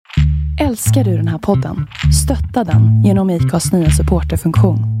Älskar du den här podden? Stötta den genom IKAs nya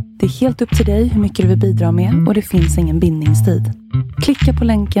supporterfunktion. Det är helt upp till dig hur mycket du vill bidra med och det finns ingen bindningstid. Klicka på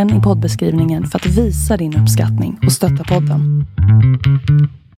länken i poddbeskrivningen för att visa din uppskattning och stötta podden.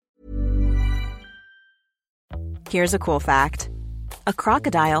 Here's a cool fact. A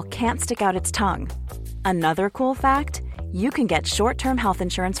crocodile can't stick out its tongue. Another cool fact, you can get short-term health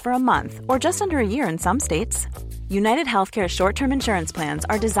insurance for a month or just under a year in some states. United Healthcare short-term insurance plans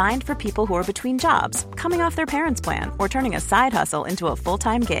are designed for people who are between jobs, coming off their parents' plan, or turning a side hustle into a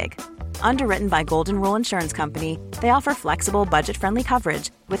full-time gig. Underwritten by Golden Rule Insurance Company, they offer flexible, budget-friendly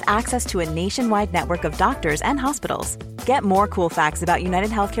coverage with access to a nationwide network of doctors and hospitals. Get more cool facts about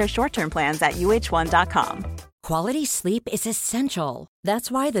United Healthcare short-term plans at uh1.com. Quality sleep is essential.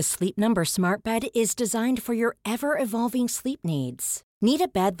 That's why the Sleep Number Smart Bed is designed for your ever-evolving sleep needs. Need a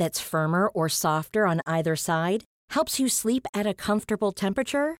bed that's firmer or softer on either side? Helps you sleep at a comfortable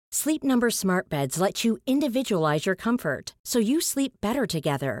temperature? Sleep Number Smart Beds let you individualize your comfort, so you sleep better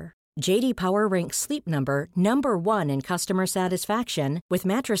together. JD Power ranks Sleep Number number 1 in customer satisfaction with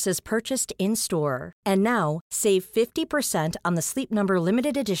mattresses purchased in-store. And now, save 50% on the Sleep Number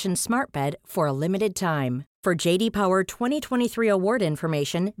Limited Edition Smart Bed for a limited time. For JD Power 2023 award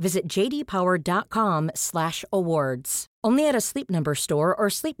information, visit jdpower.com/awards. Only at a Sleep Number store or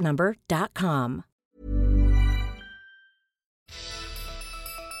sleepnumber.com.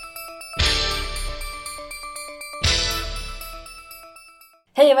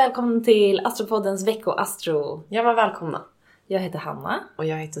 Hej och välkommen till Astropoddens veckoastro. Ja, men välkomna. Jag heter Hanna. Och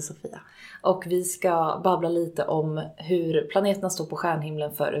jag heter Sofia. Och vi ska babbla lite om hur planeterna står på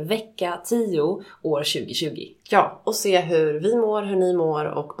stjärnhimlen för vecka 10 år 2020. Ja, och se hur vi mår, hur ni mår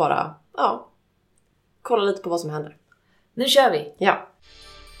och bara, kolla lite på vad som händer. Nu kör vi! Ja.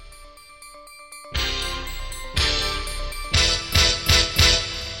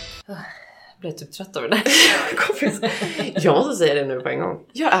 Jag blev typ trött över det. Jag måste säga det nu på en gång.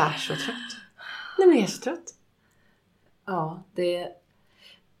 Jag är så trött. Nej, men jag är så trött. Ja, det...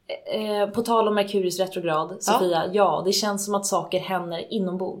 på tal om Merkurius retrograd, Sofia, ja, det känns som att saker händer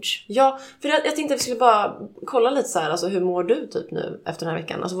inombords. Ja, för jag tänkte att vi skulle bara kolla lite så här, alltså hur mår du typ nu efter den här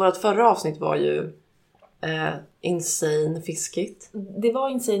veckan? Alltså vårt förra avsnitt var ju insane fiskigt. Det var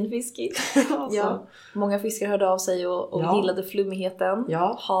insane fiskigt. Alltså. Ja. Många fiskar hörde av sig och gillade flummigheten.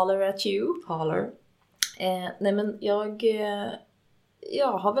 Ja. Holler at you. Holler. Nej, men jag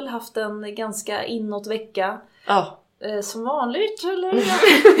har väl haft en ganska inåt vecka. Ja. Som vanligt, eller?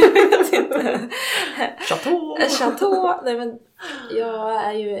 Chateau. Nej, men jag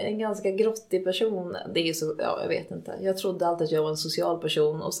är ju en ganska grottig person. Det är ju så, jag vet inte. Jag trodde alltid att jag var en social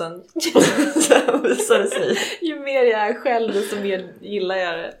person. Och sen ju mer jag är själv, desto mer gillar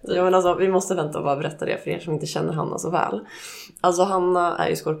jag det. Typ. Ja, men alltså, vi måste vänta och bara berätta det för er som inte känner Hanna så väl. Alltså Hanna är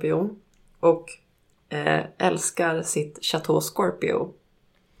ju skorpion. Och älskar sitt Chateau Scorpio.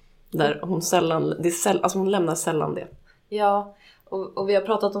 Där hon hon lämnar sällan det. Ja, och vi har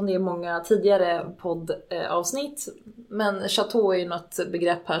pratat om det i många tidigare poddavsnitt. Men chateau är ju något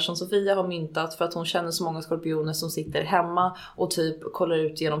begrepp här som Sofia har myntat för att hon känner så många skorpioner som sitter hemma och typ kollar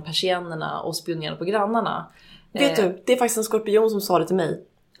ut genom persiennerna och spionerar på grannarna. Vet du, det är faktiskt en skorpion som sa det till mig.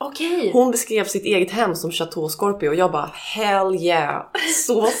 Okej. Hon beskrev sitt eget hem som Chateau Scorpio och jag bara, hell yeah,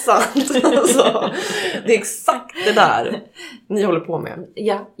 så sant. Alltså, det är exakt det där ni håller på med.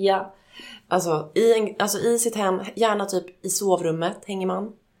 Ja. Alltså i sitt hem, gärna typ i sovrummet hänger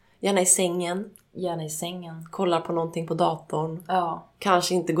man. Gärna i sängen. Kollar på någonting på datorn. Ja.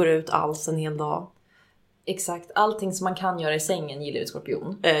 Kanske inte går ut alls en hel dag. Exakt, allting som man kan göra i sängen gillar ju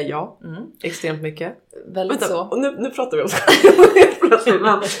skorpion. Ja, extremt mycket. Väldigt så. Och nu pratar vi om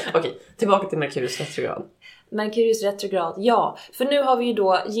skorpion. Okej, tillbaka till Merkurius retrograd. Merkurius retrograd, ja. För nu har vi ju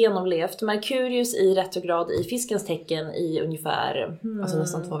då genomlevt Merkurius i retrograd i fiskens tecken i ungefär... Alltså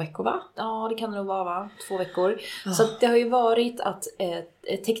nästan 2 veckor, va? Ja, det kan det nog vara, va? 2 veckor. Så att det har ju varit att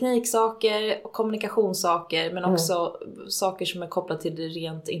tekniksaker, kommunikationssaker, men också saker som är kopplade till det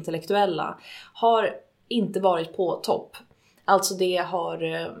rent intellektuella har inte varit på topp. Alltså det har...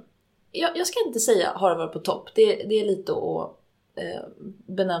 Jag ska inte säga har det varit på topp. Det är lite att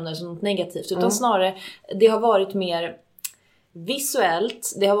benämna det som något negativt. Utan snarare, det har varit mer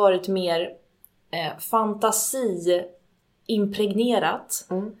visuellt. Det har varit mer fantasiimpregnerat.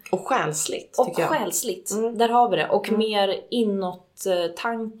 Och själsligt, tycker jag. Och själsligt, där har vi det. Och mer inåt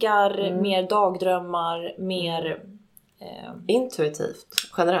tankar, mer dagdrömmar, mer... intuitivt,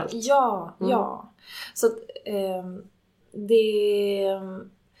 generellt. Ja. Så att, det...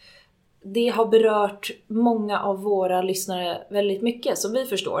 det har berört många av våra lyssnare väldigt mycket, som vi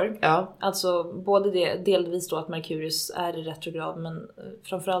förstår. Ja. Alltså både det, delvis då att Merkurius är i retrograd, men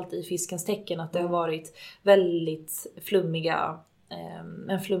framförallt i fiskens tecken att det har varit väldigt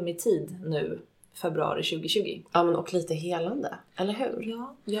en flummig tid nu, februari 2020. Ja, men och lite helande, eller hur?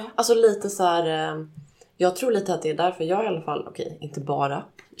 Ja. Alltså lite så här. Jag tror lite att det är därför jag i alla fall, inte bara,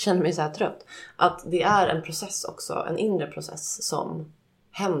 känner mig så här trött. Att det är en process också, en inre process som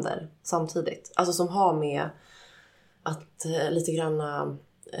händer samtidigt. Alltså som har med att lite grann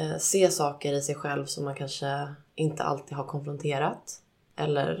se saker i sig själv som man kanske inte alltid har konfronterat.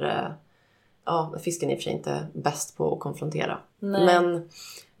 Eller, fisken är i och för sig inte bäst på att konfrontera. Nej.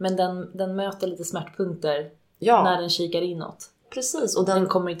 Men den möter lite smärtpunkter när den kikar inåt. Precis. Och den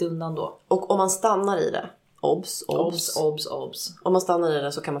kommer inte undan då. Och om man stannar i det, obs. Om man stannar i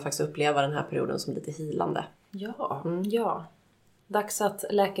det så kan man faktiskt uppleva den här perioden som lite hilande. Ja. Dags att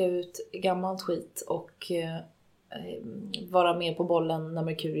läka ut gammalt skit och vara med på bollen när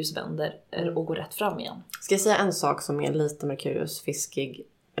Merkurius vänder och går rätt fram igen. Ska jag säga en sak som är lite Merkurius fiskig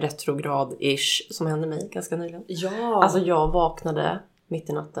retrograd-ish som hände mig ganska nyligen? Ja. Alltså jag vaknade mitt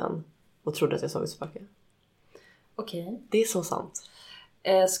i natten och trodde att jag såg ett spöke. Okej. Det är så sant.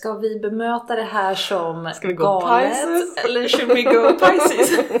 Ska vi bemöta det här som ska vi gå galet? Pisces? Eller should we go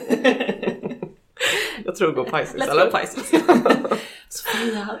Pisces? Jag tror gå Pisces. Let's go Pisces.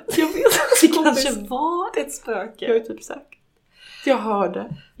 Sofia, jag vet. Det kanske var ett spöke. Jag är typ säker. Jag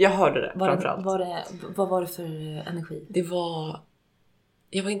hörde det framförallt. Vad var det för energi?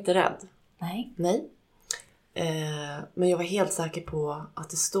 Jag var inte rädd. Nej. Men jag var helt säker på att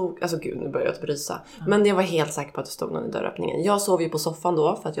det stod... Alltså gud, nu börjar jag att brysa. Men jag var helt säker på att det stod någon i dörröppningen. Jag sov ju på soffan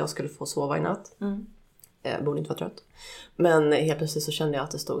då för att jag skulle få sova i natt. Borde inte vara trött. Men helt plötsligt så kände jag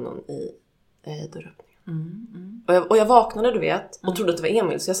att det stod någon i dörröppningen. Och jag vaknade, du vet, och trodde att det var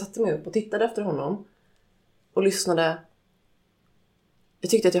Emil. Så jag satte mig upp och tittade efter honom. Och lyssnade. Jag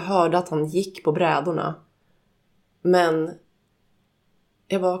tyckte att jag hörde att han gick på brädorna. Men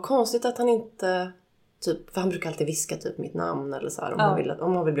jag bara, konstigt att han inte... Typ, för han brukar alltid viska typ mitt namn eller så här,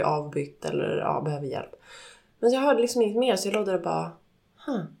 om han vill bli avbytt eller behöver hjälp. Men jag hörde liksom inget mer, så jag låg där och bara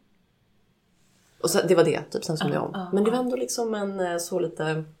Och så, det var det, typ, sen som jag om. Men det var ändå liksom en så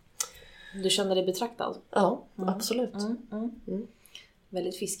lite... Du kände dig betraktad? Ja, absolut.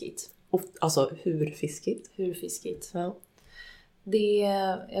 Väldigt fiskigt. Alltså, hur fiskigt? Hur fiskigt. Ja.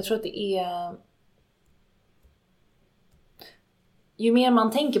 Jag tror att det är... Ju mer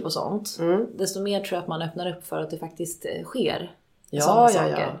man tänker på sånt, desto mer tror jag att man öppnar upp för att det faktiskt sker. Ja,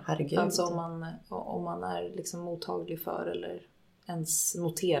 herregud. Alltså om man är liksom mottaglig för eller ens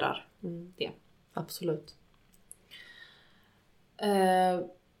noterar det. Absolut.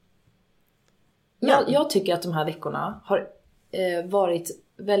 Jag tycker att de här veckorna har varit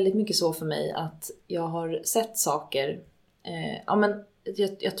väldigt mycket så för mig att jag har sett saker.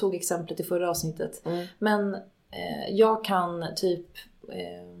 Jag tog exemplet i förra avsnittet. Men jag kan typ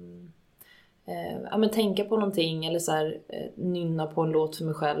tänka på någonting eller så här, nynna på en låt för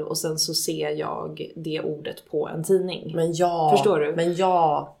mig själv och sen så ser jag det ordet på en tidning. Men ja. Förstår du? Men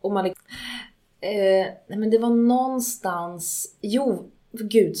ja. Och man men det var någonstans,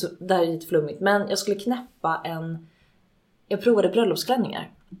 gud, så där är lite flummigt, men jag skulle knäppa jag provade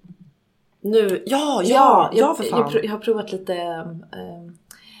bröllopsklänningar. Nu, ja för fan. Jag har provat lite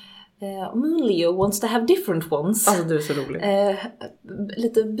Moonleo wants to have different ones. Alltså du är så rolig.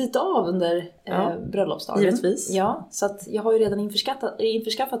 Lite byta av under bröllopsdagen. Givetvis. Ja, så att jag har ju redan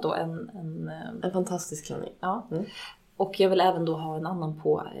införskaffat då en fantastisk klänning. Ja. Och jag vill även då ha en annan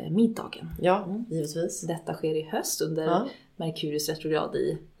på middagen. Ja, givetvis. Detta sker i höst under Merkurius retrograd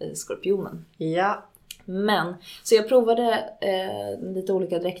i Skorpionen. Ja. Men, så jag provade lite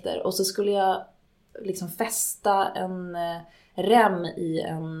olika dräkter och så skulle jag liksom fästa en rem i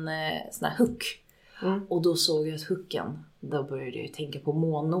en sån här hook. Och då såg jag att hooken, då började jag tänka på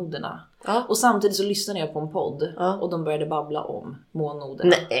månnoderna. Och samtidigt så lyssnade jag på en podd och de började babbla om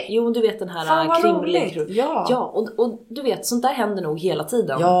månnoderna. Nej. Jo, du vet den här krimlig. Ja, och du vet, sånt där händer nog hela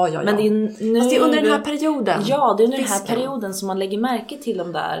tiden. Ja. Men det är nu... Fast det är under den här perioden. Ja, det är under den här perioden som man lägger märke till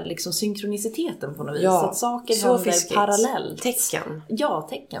de där liksom synkroniciteten på något vis. Så att saker så händer fiskigt. Parallellt. Tecken. Ja,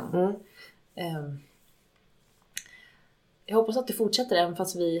 tecken. Jag hoppas att det fortsätter även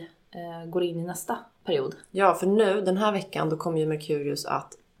fast vi går in i nästa period. Ja, för nu, den här veckan, då kommer ju Merkurius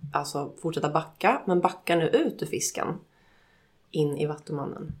att fortsätta backa. Men backar nu ut ur fisken. In i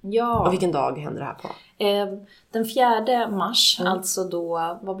Vattumannen. Ja. Och vilken dag händer det här på? Den 4 mars, alltså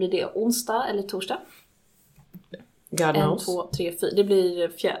då, vad blir det? Onsdag eller torsdag? God knows. 1, 2, 3, 4. Det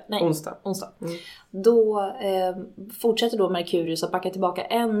blir onsdag. Då fortsätter då Merkurius att backa tillbaka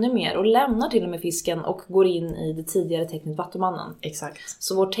ännu mer och lämnar till och med fisken och går in i det tidigare tecknet Vattumannen. Exakt.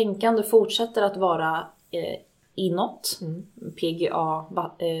 Så vårt tänkande fortsätter att vara inåt, PGA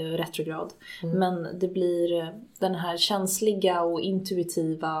retrograd. Men det blir den här känsliga och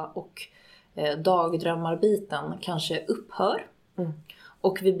intuitiva och dagdrömmarbiten kanske upphör.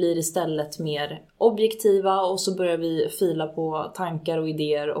 Och vi blir istället mer objektiva och så börjar vi fila på tankar och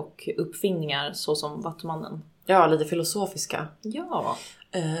idéer och uppfinningar så som Vattumannen. Ja, lite filosofiska. Ja.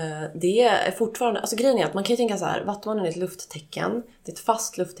 Det är fortfarande, alltså grejen är att man kan ju tänka så här, Vattumannen är ett lufttecken, det är ett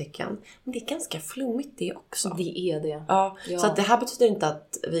fast lufttecken, men det är ganska flummigt det också. Det är det. Ja. Så att det här betyder inte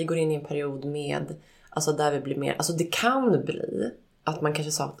att vi går in i en period med, alltså där vi blir mer, alltså det kan bli att man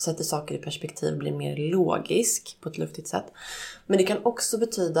kanske sätter saker i perspektiv, blir mer logisk på ett luftigt sätt. Men det kan också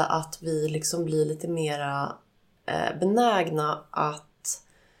betyda att vi liksom blir lite mera benägna att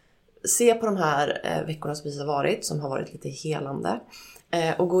se på de här veckorna som vi har varit, som har varit lite helande,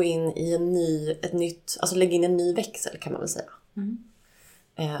 och gå in i ett nytt, alltså lägga in en ny växel kan man väl säga.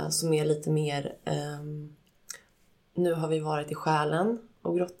 Som är lite mer, nu har vi varit i själen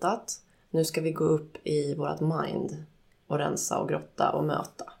och grottat, nu ska vi gå upp i vårat mind och rensa och grotta och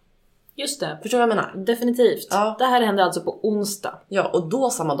möta. Just det. Förstår du vad jag menar? Definitivt. Ja. Det här händer alltså på onsdag. Ja, och då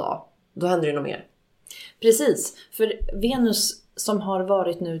samma dag, då händer det nog mer. Precis, för Venus som har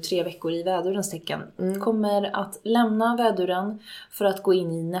varit nu 3 veckor i vädurens tecken kommer att lämna väduren för att gå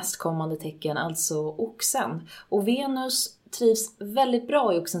in i nästkommande tecken, alltså oxen. Och Venus trivs väldigt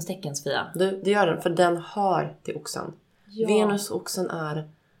bra i oxens tecken, Sofia. Det gör den, för den hör till oxen. Ja. Venus och oxen är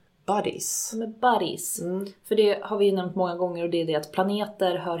buddies. De är buddies. För det har vi ju nämnt många gånger, och det är det att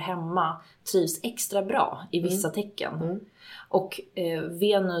planeter hör hemma, trivs extra bra i vissa tecken. Och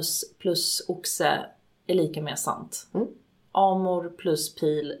Venus plus oxe är lika med sant. Amor plus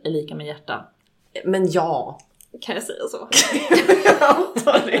pil är lika med hjärta. Men ja. Kan jag säga så? Jag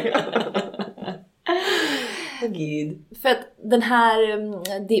antar det. Gud. För att den här,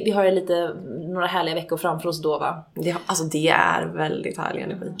 vi har ju några härliga veckor framför oss då, va? Det är väldigt härlig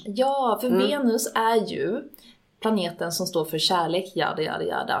energi. Ja, för Venus är ju planeten som står för kärlek, jada, jada,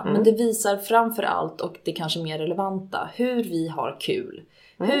 jada. Men det visar framför allt, och det kanske mer relevanta, hur vi har kul.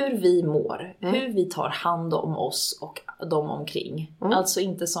 Hur vi mår, hur vi tar hand om oss och de omkring. Alltså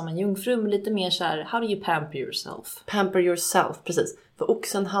inte som en jungfru, men lite mer så här, how do you pamper yourself? Pamper yourself, precis. För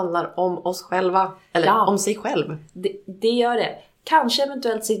oxen handlar om oss själva, eller om sig själv. Det gör det. Kanske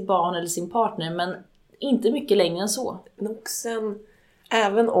eventuellt sitt barn eller sin partner, men inte mycket längre än så. Men oxen,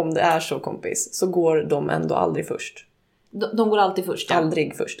 även om det är så, kompis, så går de ändå aldrig först. De går alltid först, ja.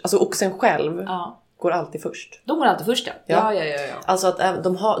 Aldrig först. Alltså oxen själv går alltid först. De går alltid först, ja. Alltså att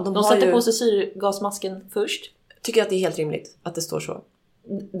de har sätter på sig syrgasmasken först. Tycker att det är helt rimligt att det står så.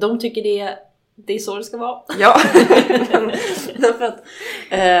 De tycker det är så det ska vara. Ja, för att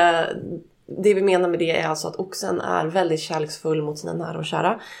det vi menar med det är alltså att oxen är väldigt kärleksfull mot sina nära och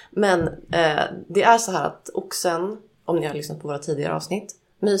kära. Men det är så här att oxen, om ni har lyssnat på våra tidigare avsnitt,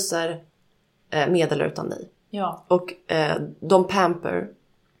 myser med eller utan dig. Ja. Och de pamper,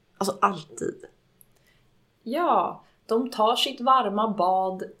 alltså alltid. Ja, de tar sitt varma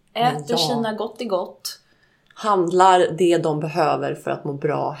bad, äter sina gott. Handlar det de behöver för att må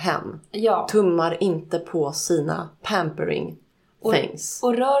bra hem. Ja. Tummar inte på sina pampering things.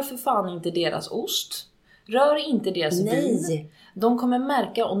 Och rör för fan inte deras ost. Rör inte deras vin. De kommer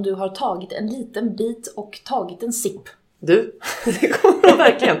märka om du har tagit en liten bit och tagit en sipp. Du, det kommer de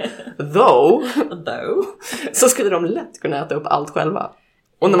verkligen. Though, så skulle de lätt kunna äta upp allt själva.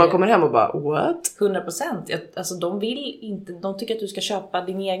 Och när man kommer hem och bara, what? 100%. Alltså de vill inte, de tycker att du ska köpa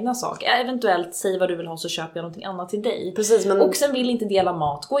din egna sak. Eventuellt, säg vad du vill ha så köper jag någonting annat till dig. Precis, men... Och sen vill inte dela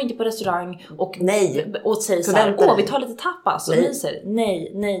mat. Gå inte på restaurang och säg så här, vi tar lite tapas och myser.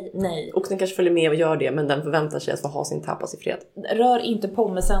 Nej. Oxen kanske följer med och gör det, men den förväntar sig att få ha sin tapas i fred. Rör inte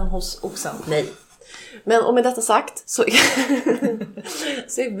pommesen hos oxen. Nej. Men och med detta sagt så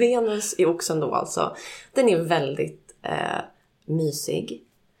så är Venus i oxen då alltså. Den är väldigt mysig.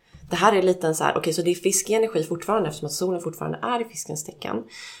 Det här är lite så här, okej, så det är fiskenergi fortfarande eftersom att solen fortfarande är i fiskens tecken.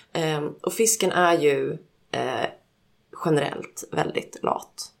 Och fisken är ju generellt väldigt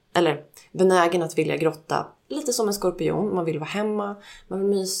lat. Eller benägen att vilja grotta. Lite som en skorpion. Man vill vara hemma, man vill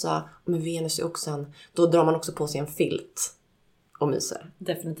mysa. Och med Venus i oxen, då drar man också på sig en filt och myser.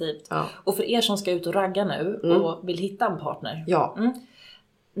 Definitivt. Ja. Och för er som ska ut och ragga nu och vill hitta en partner. Ja.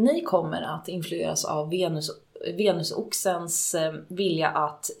 Ni kommer att influeras av Venus-oxens vilja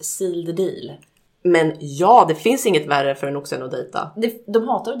att seal the deal. Men ja, det finns inget värre för en oxe än att dejta. De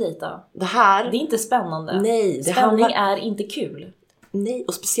hatar att dejta. Det här... Det är inte spännande. Nej, Spänning är inte kul. Nej,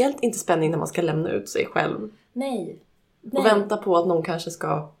 och speciellt inte spänning när man ska lämna ut sig själv. Nej. Och vänta på att någon kanske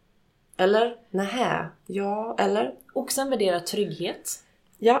ska... Eller? Nähä. Ja, eller? Oxen värderar trygghet,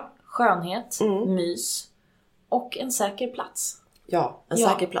 Ja. skönhet, mys och en säker plats. Ja, en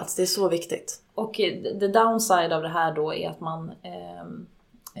säker plats. Det är så viktigt. Och the downside av det här då är att man...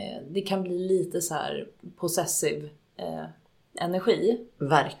 det kan bli lite så här possessive energi.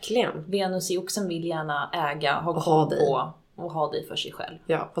 Verkligen. Venus i oxen vill gärna äga, ha koll på och ha dig för sig själv.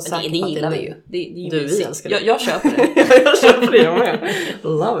 Ja, men det gillar vi ju. Det är du, mysigt. vi älskar det. Jag köper det. Jag köper det, jag med.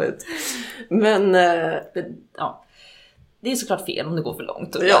 Love it. Men... ja. Det är såklart fel om det går för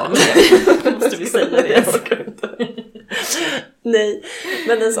långt. Ja, men måste vi säga det. Nej,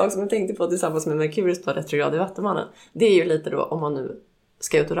 men en sak som jag tänkte på tillsammans med Merkurius på retrograd i Vattumannen, det är ju lite då om man nu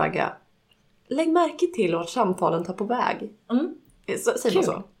ska ut och ragga. Lägg märke till vart samtalen tar på väg. Säger man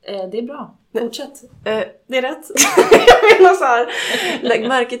så? Det är bra. Fortsätt. Det är rätt. Jag menar så här. Lägg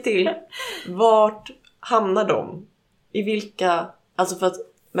märke till vart hamnar de? I vilka... Alltså för att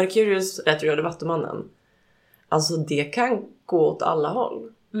Merkurius retrograd i Vattumannen, alltså det kan gå åt alla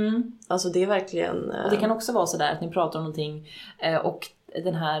håll. Alltså det är verkligen... Och det kan också vara så där att ni pratar om någonting och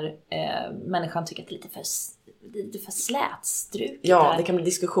den här människan tycker att det är lite för slätstruket. Ja, där. det kan bli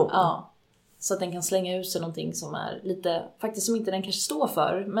diskussion. Ja. Så att den kan slänga ut sig någonting som är lite, faktiskt som inte den kanske står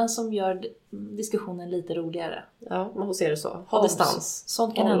för, men som gör diskussionen lite roligare. Ja, man får se det så. Ha distans.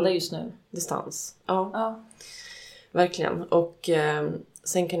 Sånt kan hända just nu. Distans. Ja. Verkligen. Och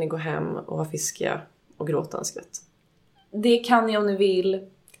sen kan ni gå hem och ha fiska och gråta en skvätt. Det kan ni om ni vill.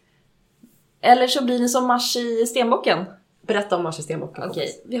 Eller så blir ni som Mars i Stenbocken. Berätta om Mars i Stenbocken.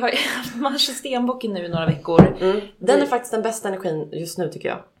 Okej, vi har ju haft Mars i Stenbocken nu i några veckor. Den är faktiskt den bästa energin just nu tycker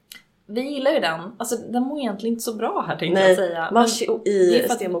jag. Vi gillar ju den. Alltså den mår egentligen inte så bra här tänkte jag säga. Mars i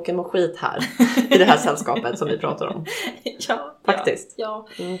Stenbocken mår skit här. I det här sällskapet som vi pratar om. Ja, faktiskt. Ja.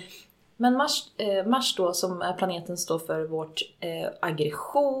 Men Mars då, som är planeten, står för vår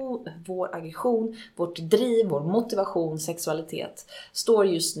aggression, vårt driv, vår motivation, sexualitet. Står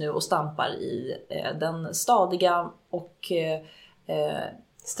just nu och stampar i den stadiga och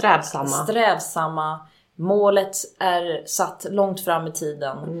strävsamma. Målet är satt långt fram i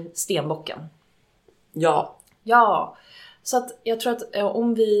tiden. Stenbocken. Ja. Så att jag tror att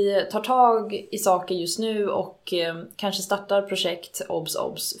om vi tar tag i saker just nu och kanske startar projekt,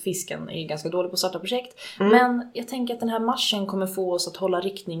 obs, fisken är ganska dålig på att starta projekt. Men jag tänker att den här marschen kommer få oss att hålla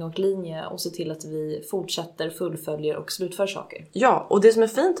riktning och linje och se till att vi fortsätter, fullföljer och slutför saker. Ja, och det som är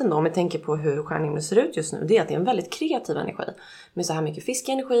fint ändå om vi tänker på hur stjärnhimlen ser ut just nu, det är att det är en väldigt kreativ energi. Med så här mycket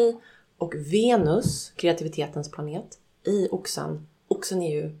fiskenergi och Venus, kreativitetens planet, i oxen. Oxen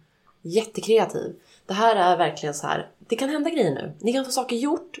är ju jättekreativ. Det här är verkligen så här, det kan hända grejer nu. Ni kan få saker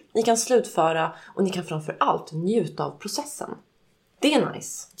gjort, ni kan slutföra och ni kan framför allt njuta av processen. Det är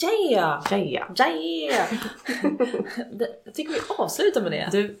nice. Yeah! Jag tycker vi avslutar med det.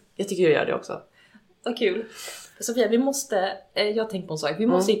 Du, jag tycker du gör det också. Vad kul. Sofia, vi måste, jag har tänkt på en sak. Vi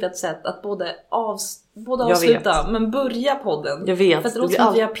måste hitta ett sätt att både avsluta men börja podden. Jag vet. För att det låter som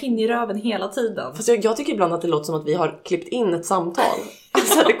att vi har pinn i röven hela tiden. Fast jag tycker ibland att det låter som att vi har klippt in ett samtal.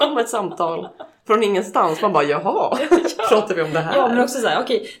 Alltså det kommer ett samtal från ingenstans. Man bara, jaha, pratar vi om det här? Ja, men också så här,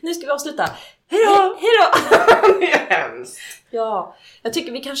 okej, nu ska vi avsluta. Hejdå! Det är hemskt. Ja, jag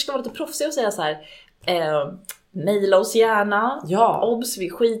tycker vi kanske ska vara lite proffsiga och säga så här. Maila oss gärna. Ja. Obs, vi är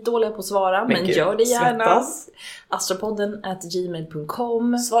skitdåliga på att svara, men gör det gärna. Svettas.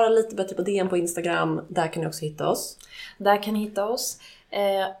 astropodden@gmail.com. Svara lite bättre på DM på Instagram. Där kan ni också hitta oss.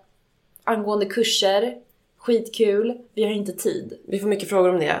 Angående kurser, skitkul. Vi har inte tid. Vi får mycket frågor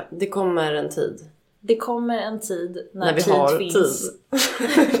om det. Det kommer en tid. Det kommer en tid när vi tid har finns.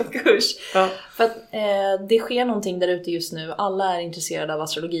 Kurs. Ja. För att det sker någonting där ute just nu. Alla är intresserade av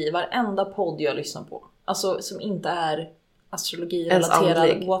astrologi. Varenda podd jag lyssnar på, alltså som inte är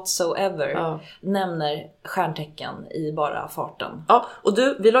astrologi-relaterad whatsoever, nämner stjärntecken i bara farten. Ja, och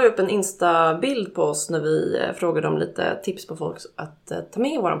du, vi la ju upp en Insta-bild på oss när vi frågade om lite tips på folk att ta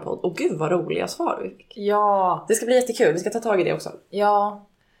med i våran podd. Och gud vad roliga svar vi fick. Ja. Det ska bli jättekul, vi ska ta tag i det också. Ja.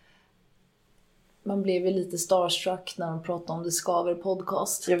 Man blev ju lite starstruck när de pratade om The Skaver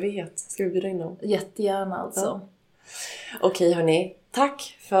podcast. Jag vet, ska vi bjuda in dem? Jättegärna alltså. Ja. Okej hörni,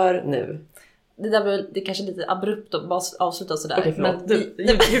 tack för nu. Det är kanske lite abrupt att bara avsluta sådär. Okej, förlåt. Men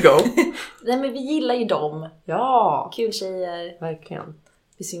you go. Nej, men vi gillar ju dem. Ja. Kul tjejer. Verkligen.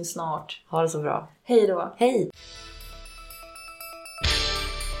 Vi syns snart. Ha det så bra. Hej då. Hej.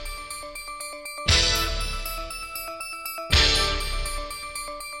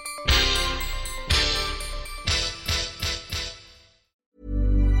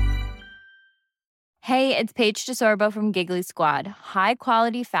 Hey, it's Paige DeSorbo from Giggly Squad. High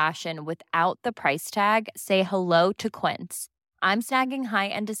quality fashion without the price tag. Say hello to Quince. I'm snagging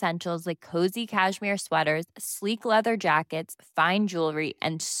high-end essentials like cozy cashmere sweaters, sleek leather jackets, fine jewelry,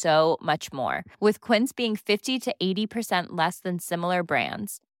 and so much more. With Quince being 50 to 80% less than similar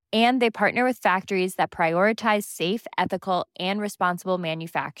brands. And they partner with factories that prioritize safe, ethical, and responsible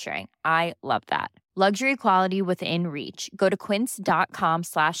manufacturing. I love that. Luxury quality within reach. Go to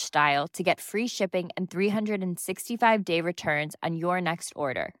quince.com/style to get free shipping and 365-day returns on your next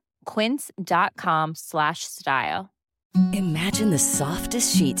order. Quince.com/style. Imagine the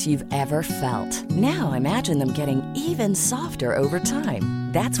softest sheets you've ever felt. Now imagine them getting even softer over time.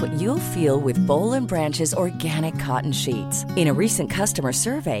 That's what you'll feel with Boll & Branch's organic cotton sheets. In a recent customer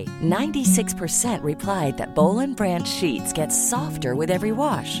survey, 96% replied that Boll & Branch sheets get softer with every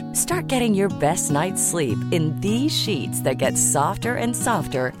wash. Start getting your best night's sleep in these sheets that get softer and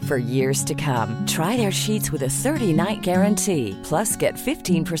softer for years to come. Try their sheets with a 30-night guarantee. Plus, get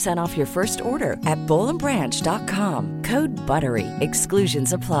 15% off your first order at bollandbranch.com. Code BUTTERY.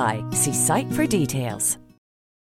 Exclusions apply. See site for details.